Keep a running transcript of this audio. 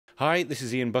Hi, this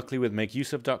is Ian Buckley with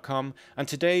MakeUseOf.com, and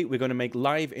today we're going to make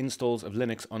live installs of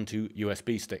Linux onto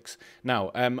USB sticks. Now,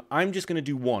 I'm just going to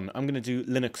do one. I'm going to do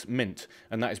Linux Mint,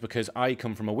 and that is because I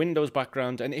come from a Windows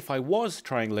background, and if I was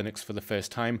trying Linux for the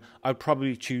first time, I'd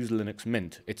probably choose Linux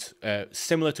Mint. It's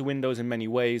similar to Windows in many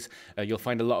ways. You'll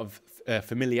find a lot of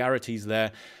familiarities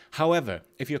there. However,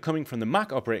 if you're coming from the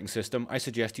Mac operating system, I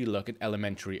suggest you look at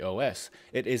Elementary OS.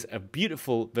 It is a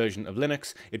beautiful version of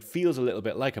Linux. It feels a little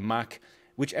bit like a Mac.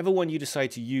 Whichever one you decide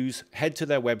to use, head to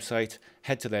their website,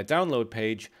 head to their download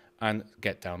page, and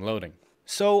get downloading.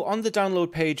 So on the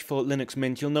download page for Linux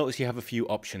Mint, you'll notice you have a few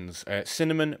options,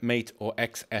 Cinnamon, Mate, or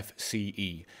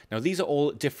XFCE. Now these are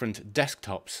all different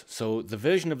desktops, so the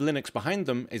version of Linux behind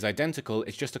them is identical,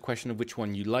 it's just a question of which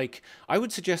one you like. I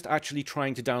would suggest actually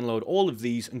trying to download all of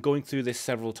these and going through this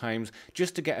several times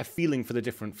just to get a feeling for the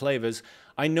different flavors.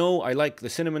 I know I like the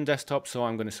Cinnamon desktop, so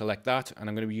I'm going to select that, and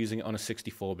I'm going to be using it on a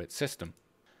 64-bit system.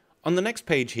 On the next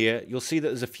page here, you'll see that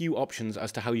there's a few options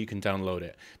as to how you can download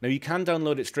it. Now you can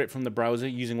download it straight from the browser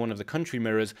using one of the country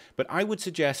mirrors, but I would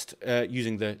suggest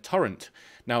using the torrent.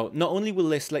 Now, not only will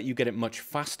this let you get it much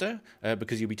faster,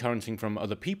 because you'll be torrenting from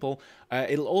other people,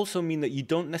 it'll also mean that you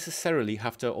don't necessarily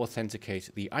have to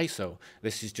authenticate the ISO.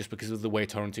 This is just because of the way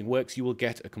torrenting works. You will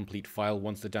get a complete file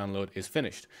once the download is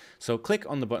finished. So click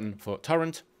on the button for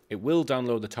torrent. It will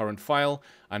download the torrent file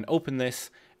and open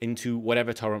this into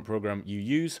whatever torrent program you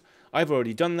use. I've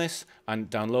already done this and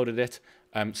downloaded it,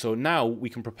 so now we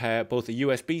can prepare both a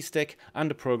USB stick and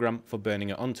a program for burning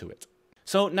it onto it.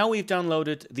 So now we've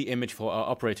downloaded the image for our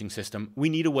operating system, we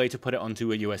need a way to put it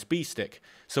onto a USB stick.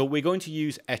 So we're going to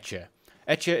use Etcher.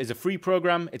 Etcher is a free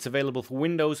program, it's available for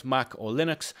Windows, Mac or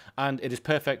Linux, and it is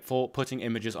perfect for putting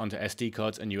images onto SD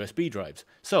cards and USB drives.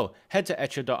 So head to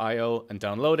etcher.io and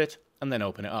download it, and then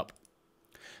open it up.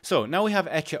 So now we have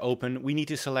Etcher open, we need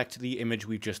to select the image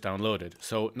we've just downloaded.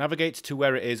 So navigate to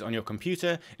where it is on your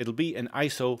computer, it'll be an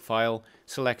ISO file,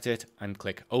 select it and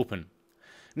click open.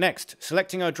 Next,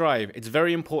 selecting our drive. It's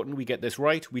very important we get this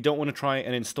right. We don't want to try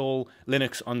and install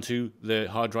Linux onto the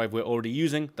hard drive we're already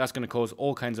using. That's going to cause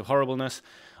all kinds of horribleness.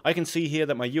 I can see here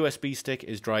that my USB stick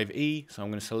is drive E, so I'm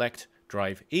going to select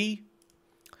drive E.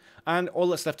 And all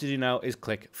that's left to do now is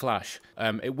click flash.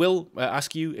 It will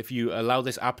ask you if you allow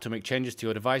this app to make changes to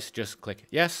your device, just click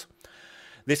yes.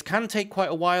 This can take quite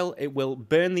a while. It will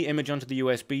burn the image onto the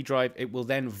USB drive. It will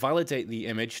then validate the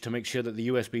image to make sure that the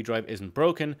USB drive isn't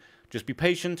broken. Just be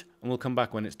patient and we'll come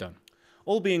back when it's done.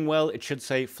 All being well, it should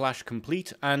say flash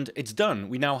complete, and it's done.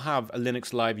 We now have a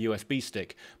Linux Live USB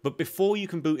stick. But before you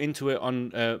can boot into it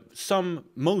on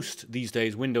most these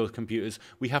days Windows computers,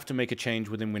 we have to make a change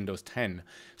within Windows 10.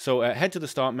 So head to the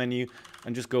Start menu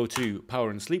and just go to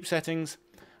Power and Sleep Settings.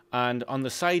 And on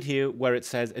the side here where it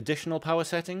says Additional Power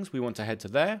Settings, we want to head to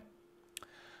there.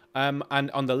 And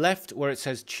on the left where it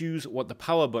says choose what the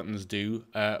power buttons do,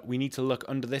 we need to look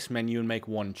under this menu and make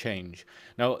one change.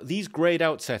 Now these grayed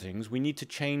out settings, we need to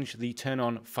change the turn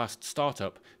on fast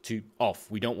startup to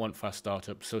off. We don't want fast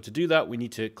startup. So to do that we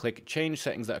need to click change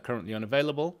settings that are currently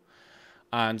unavailable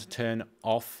and turn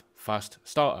off fast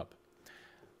startup.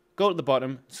 Go to the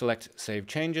bottom, select save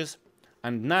changes,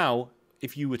 and now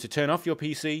if you were to turn off your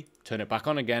PC, turn it back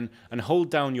on again and hold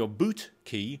down your boot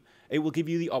key, it will give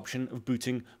you the option of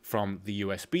booting from the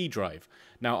USB drive.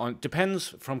 Now, it depends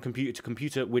from computer to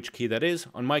computer which key that is.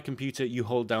 On my computer, you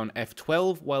hold down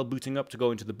F12 while booting up to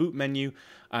go into the boot menu,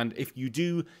 and if you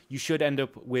do, you should end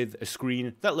up with a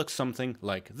screen that looks something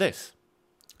like this.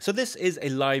 So this is a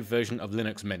live version of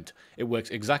Linux Mint. It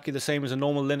works exactly the same as a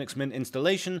normal Linux Mint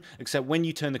installation, except when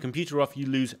you turn the computer off, you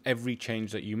lose every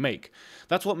change that you make.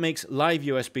 That's what makes live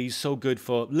USBs so good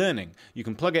for learning. You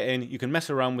can plug it in, you can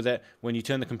mess around with it. When you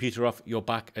turn the computer off, you're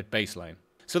back at baseline.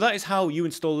 So that is how you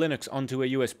install Linux onto a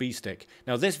USB stick.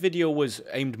 Now this video was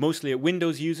aimed mostly at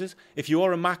Windows users. If you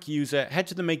are a Mac user, head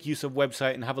to the Make Use Of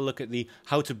website and have a look at the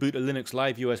How to Boot a Linux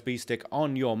Live USB Stick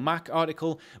on Your Mac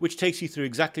article, which takes you through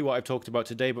exactly what I've talked about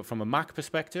today, but from a Mac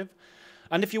perspective.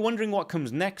 And if you're wondering what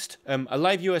comes next, a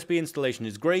live USB installation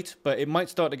is great, but it might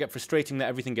start to get frustrating that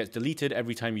everything gets deleted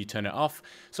every time you turn it off.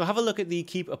 So have a look at the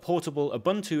Keep a Portable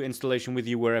Ubuntu installation with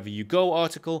you wherever you go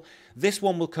article. This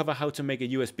one will cover how to make a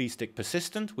USB stick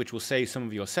persistent, which will save some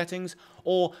of your settings,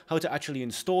 or how to actually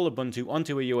install Ubuntu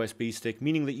onto a USB stick,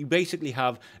 meaning that you basically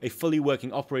have a fully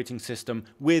working operating system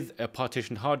with a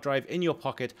partitioned hard drive in your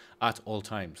pocket at all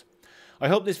times. I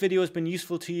hope this video has been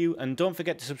useful to you, and don't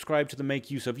forget to subscribe to the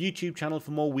Make Use Of YouTube channel for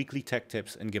more weekly tech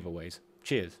tips and giveaways.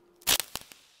 Cheers.